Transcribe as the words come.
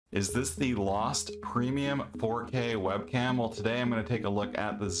Is this the lost premium 4K webcam? Well, today I'm going to take a look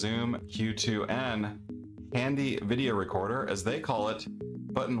at the Zoom Q2n handy video recorder, as they call it,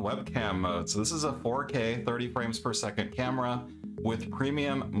 but in webcam mode. So this is a 4K 30 frames per second camera with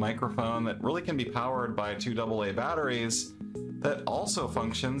premium microphone that really can be powered by two AA batteries that also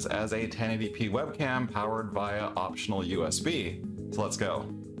functions as a 1080p webcam powered via optional USB. So let's go.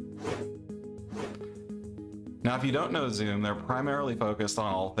 Now, if you don't know Zoom, they're primarily focused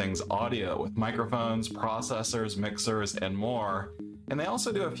on all things audio with microphones, processors, mixers, and more. And they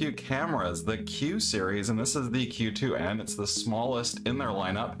also do a few cameras, the Q series, and this is the Q2n. It's the smallest in their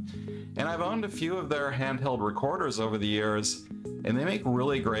lineup. And I've owned a few of their handheld recorders over the years, and they make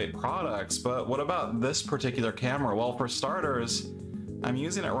really great products. But what about this particular camera? Well, for starters, I'm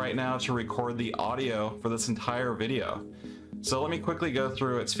using it right now to record the audio for this entire video. So let me quickly go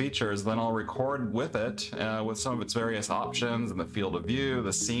through its features, then I'll record with it, with some of its various options and the field of view,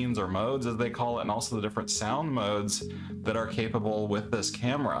 the scenes or modes as they call it, and also the different sound modes that are capable with this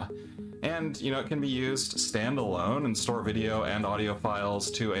camera. And, it can be used standalone and store video and audio files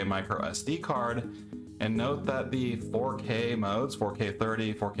to a micro SD card. And note that the 4K modes, 4K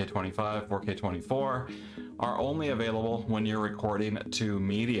 30, 4K 25, 4K 24, are only available when you're recording to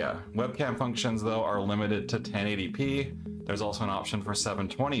media. Webcam functions, though, are limited to 1080p. There's also an option for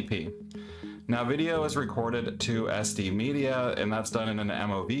 720p. Now, video is recorded to SD media, and that's done in an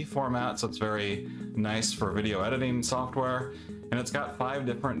MOV format, so it's very nice for video editing software. And it's got 5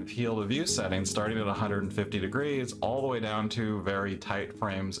 different field of view settings, starting at 150 degrees, all the way down to very tight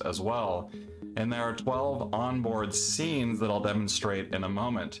frames as well. And there are 12 onboard scenes that I'll demonstrate in a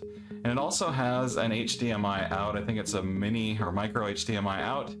moment. And it also has an HDMI out. I think it's a mini or micro HDMI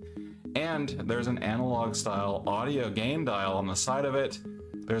out. And there's an analog style audio gain dial on the side of it.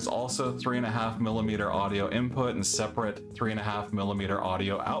 There's also 3.5mm audio input and separate 3.5mm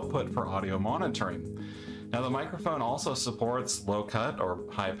audio output for audio monitoring. Now, the microphone also supports low cut or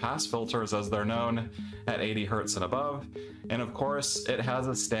high pass filters, as they're known, at 80 Hz and above. And of course, it has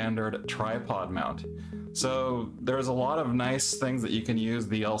a standard tripod mount. So there's a lot of nice things that you can use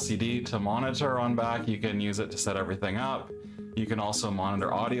the LCD to monitor on back. You can use it to set everything up. You can also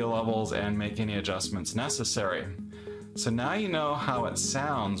monitor audio levels and make any adjustments necessary. So now you know how it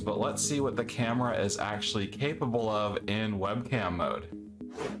sounds, but let's see what the camera is actually capable of in webcam mode.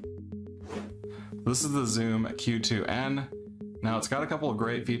 This is the Zoom Q2n. Now, it's got a couple of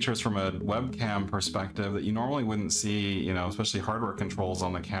great features from a webcam perspective that you normally wouldn't see, especially hardware controls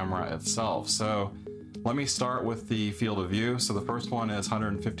on the camera itself. So let me start with the field of view. So the first one is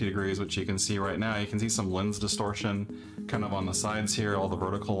 150 degrees, which you can see right now. You can see some lens distortion kind of on the sides here. All the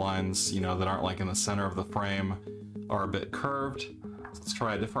vertical lines, that aren't like in the center of the frame are a bit curved. Let's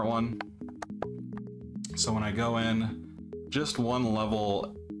try a different one. So when I go in just one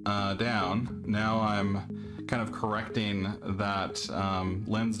level down, now I'm kind of correcting that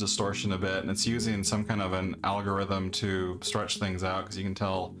lens distortion a bit, and it's using some kind of an algorithm to stretch things out, because you can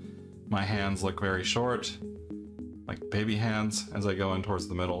tell my hands look very short, like baby hands. As I go in towards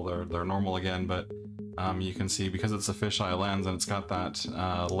the middle, they're normal again, but you can see, because it's a fisheye lens and it's got that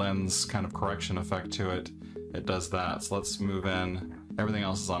lens kind of correction effect to it, it does that. So let's move in. Everything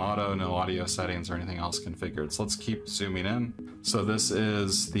else is on auto, no audio settings or anything else configured. So let's keep zooming in. So this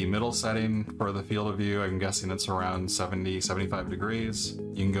is the middle setting for the field of view. I'm guessing it's around 70, 75 degrees.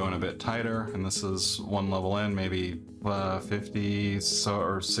 You can go in a bit tighter, and this is one level in, maybe 50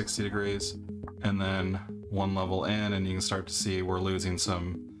 or 60 degrees. And then one level in, and you can start to see we're losing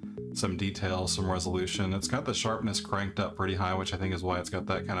some detail, some resolution. It's got the sharpness cranked up pretty high, which I think is why it's got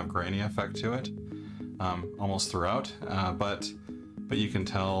that kind of grainy effect to it, almost throughout. But you can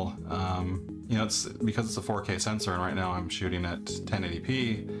tell, it's because it's a 4K sensor, and right now I'm shooting at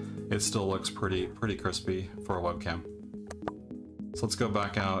 1080p, it still looks pretty crispy for a webcam. So let's go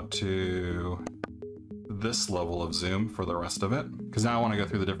back out to this level of zoom for the rest of it, because now I want to go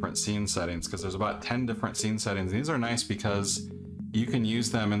through the different scene settings, because there's about 10 different scene settings. These are nice because you can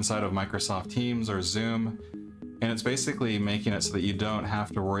use them inside of Microsoft Teams or Zoom, and it's basically making it so that you don't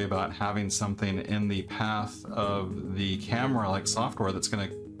have to worry about having something in the path of the camera, like software, that's going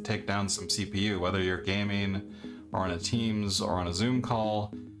to take down some CPU, whether you're gaming or on a Teams or on a Zoom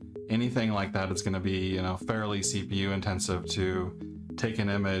call. Anything like that is going to be, fairly CPU intensive to take an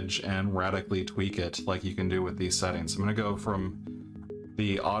image and radically tweak it like you can do with these settings. I'm going to go from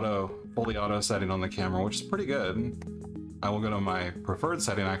the fully auto setting on the camera, which is pretty good. I will go to my preferred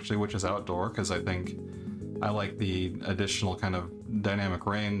setting, actually, which is outdoor, because I think I like the additional kind of dynamic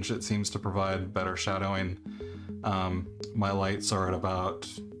range it seems to provide, better shadowing. My lights are at about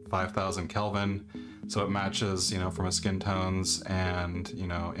 5,000 Kelvin, So it matches, you know, from a skin tones and, you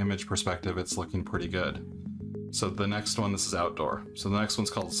know, image perspective, it's looking pretty good. So the next one, this is outdoor. So the next one's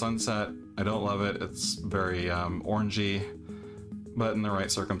called Sunset. I don't love it. It's very orangey, but in the right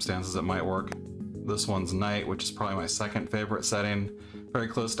circumstances, it might work. This one's night, which is probably my second favorite setting. Very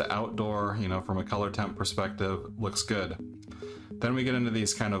close to outdoor, you know, from a color temp perspective, looks good. Then we get into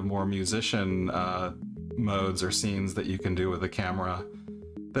these kind of more musician modes or scenes that you can do with the camera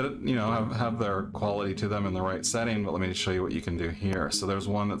that, you know, have their quality to them in the right setting, but let me show you what you can do here. So there's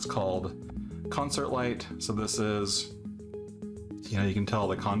one that's called Concert Light. So this is, you know, you can tell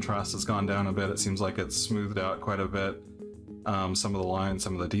the contrast has gone down a bit. It seems like it's smoothed out quite a bit. Some of the lines,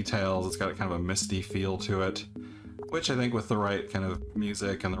 some of the details, it's got kind of a misty feel to it, which I think with the right kind of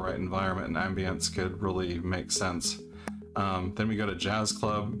music and the right environment and ambience could really make sense. Then we go to Jazz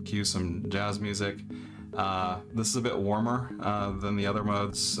Club, cue some jazz music. This is a bit warmer than the other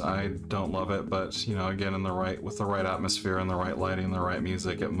modes. I don't love it, but you know, again, with the right atmosphere and the right lighting and the right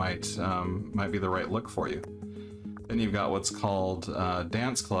music, it might be the right look for you. Then you've got what's called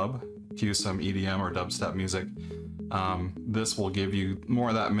Dance Club, cue some EDM or dubstep music. This will give you more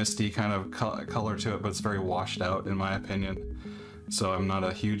of that misty kind of color to it, but it's very washed out in my opinion. So I'm not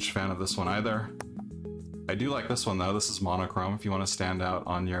a huge fan of this one either. I do like this one though. This is monochrome if you want to stand out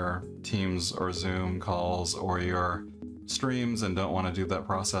on your Teams or Zoom calls or your streams and don't want to do that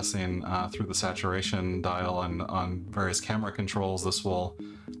processing through the saturation dial and on various camera controls. This will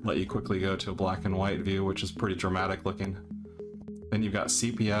let you quickly go to a black and white view, which is pretty dramatic looking. Then you've got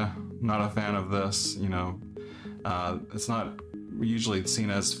sepia. Not a fan of this, you know. It's not usually seen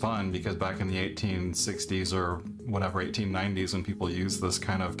as fun because back in the 1860s or whatever, 1890s, when people used this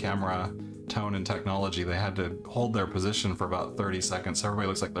kind of camera tone and technology, they had to hold their position for about 30 seconds. So everybody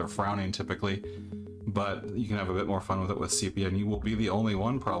looks like they're frowning typically, but you can have a bit more fun with it with sepia, and you will be the only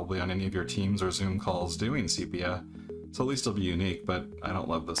one probably on any of your Teams or Zoom calls doing sepia. So at least it'll be unique, but I don't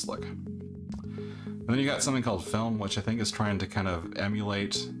love this look. And then you got something called film, which I think is trying to kind of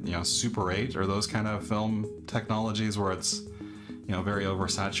emulate, you know, Super 8 or those kind of film technologies where it's, you know, very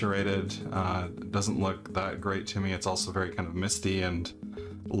oversaturated. It doesn't look that great to me. It's also very kind of misty and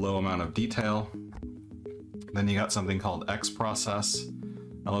low amount of detail. Then you got something called X process.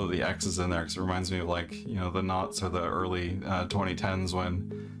 I love that the X is in there because it reminds me of, like, you know, the knots or the early 2010s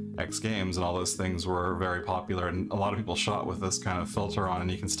when X Games and all those things were very popular, and a lot of people shot with this kind of filter on,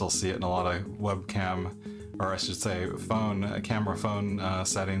 and you can still see it in a lot of webcam, or I should say camera phone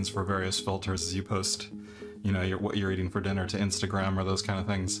settings for various filters as you post, you know, what you're eating for dinner to Instagram or those kind of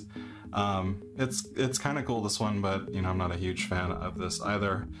things. It's kind of cool, this one, but you know, I'm not a huge fan of this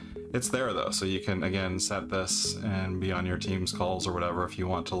either. It's there though, so you can again set this and be on your Teams calls or whatever if you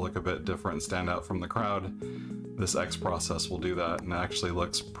want to look a bit different and stand out from the crowd. This X process will do that, and it actually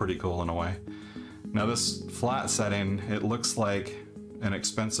looks pretty cool in a way. Now this flat setting, it looks like an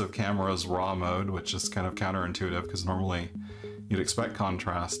expensive camera's RAW mode, which is kind of counterintuitive because normally you'd expect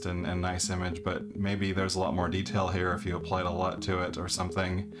contrast and nice image, but maybe there's a lot more detail here if you applied a lot to it or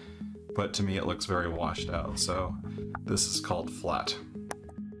something. But to me it looks very washed out, so this is called flat.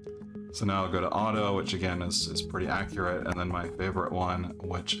 So now I'll go to auto, which again is pretty accurate, and then my favorite one,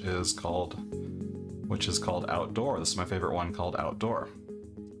 which is called outdoor. This is my favorite one, called outdoor.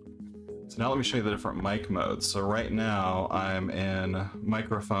 So now let me show you the different mic modes. So right now I'm in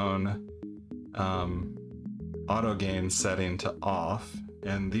microphone auto gain setting to off,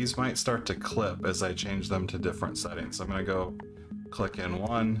 and these might start to clip as I change them to different settings. So I'm gonna go click in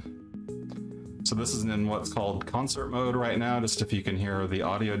one. So this is in what's called concert mode right now, just if you can hear the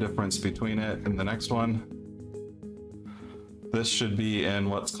audio difference between it and the next one. This should be in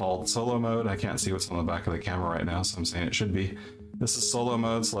what's called solo mode. I can't see what's on the back of the camera right now, so I'm saying it should be. This is solo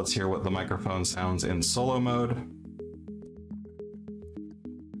mode, so let's hear what the microphone sounds in solo mode.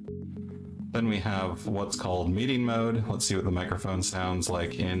 Then we have what's called meeting mode. Let's see what the microphone sounds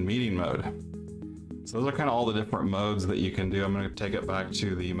like in meeting mode. So those are kind of all the different modes that you can do. I'm going to take it back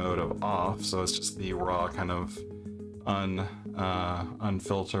to the mode of off, so it's just the raw kind of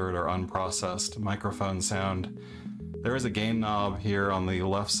unfiltered or unprocessed microphone sound. There is a gain knob here on the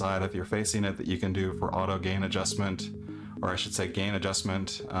left side if you're facing it that you can do for auto gain adjustment, or I should say gain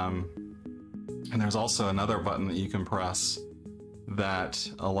adjustment. And there's also another button that you can press that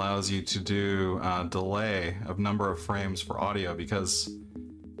allows you to do delay of number of frames for audio, because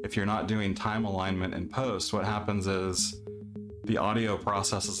if you're not doing time alignment in post, what happens is the audio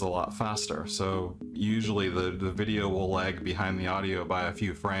processes a lot faster. So usually the video will lag behind the audio by a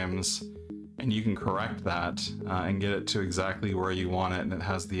few frames, and you can correct that and get it to exactly where you want it, and it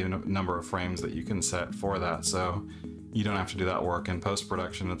has the number of frames that you can set for that. So you don't have to do that work in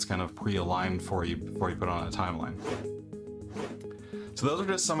post-production. It's kind of pre-aligned for you before you put it on a timeline. So those are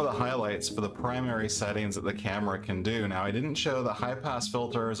just some of the highlights for the primary settings that the camera can do. Now, I didn't show the high-pass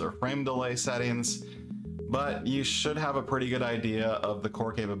filters or frame delay settings, but you should have a pretty good idea of the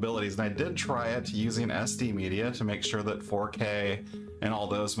core capabilities. And I did try it using SD media to make sure that 4K and all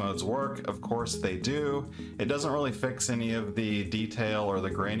those modes work. Of course they do. It doesn't really fix any of the detail or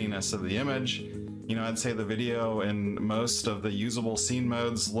the graininess of the image. You know, I'd say the video in most of the usable scene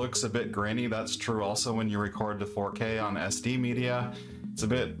modes looks a bit grainy. That's true also when you record to 4K on SD media. It's a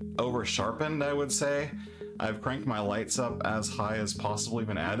bit over sharpened, I would say. I've cranked my lights up as high as possible,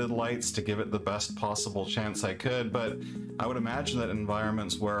 even added lights to give it the best possible chance I could, but I would imagine that in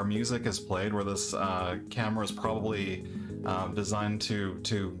environments where music is played, where this camera is probably designed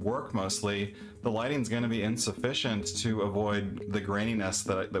to work mostly, the lighting's going to be insufficient to avoid the graininess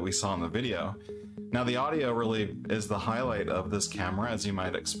that we saw in the video. Now, the audio really is the highlight of this camera, as you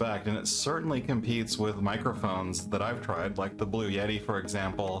might expect, and it certainly competes with microphones that I've tried, like the Blue Yeti, for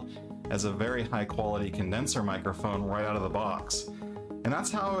example, as a very high quality condenser microphone right out of the box. And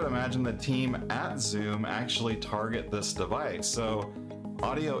that's how I would imagine the team at Zoom actually target this device. So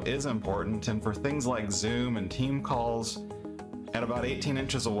audio is important, and for things like Zoom and team calls, at about 18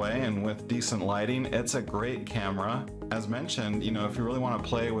 inches away and with decent lighting, it's a great camera. As mentioned, you know, if you really want to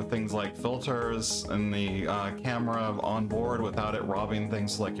play with things like filters and the camera on board without it robbing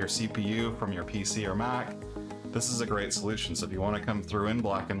things like your CPU from your PC or Mac, this is a great solution. So if you want to come through in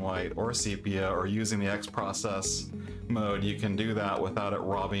black and white or sepia or using the X process mode, you can do that without it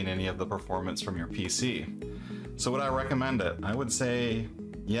robbing any of the performance from your PC. So would I recommend it? I would say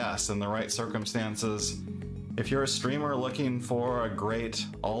yes, in the right circumstances. If you're a streamer looking for a great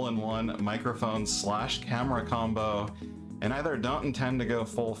all-in-one microphone / camera combo and either don't intend to go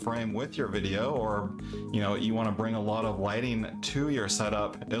full frame with your video, or you want to bring a lot of lighting to your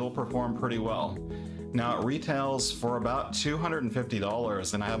setup, it'll perform pretty well. Now, it retails for about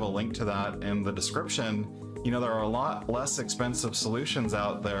 $250, and I have a link to that in the description. You know, there are a lot less expensive solutions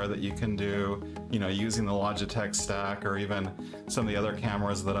out there that you can do, using the Logitech stack or even some of the other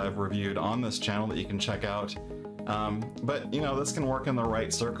cameras that I've reviewed on this channel that you can check out. But this can work in the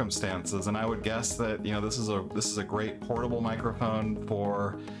right circumstances, and I would guess that this is a great portable microphone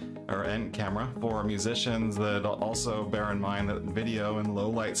and camera for musicians. That also bear in mind that video in low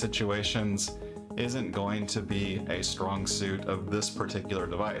light situations isn't going to be a strong suit of this particular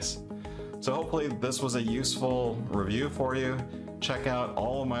device. So hopefully this was a useful review for you. Check out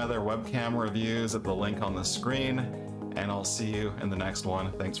all of my other webcam reviews at the link on the screen, and I'll see you in the next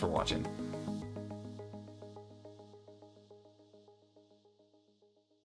one. Thanks for watching.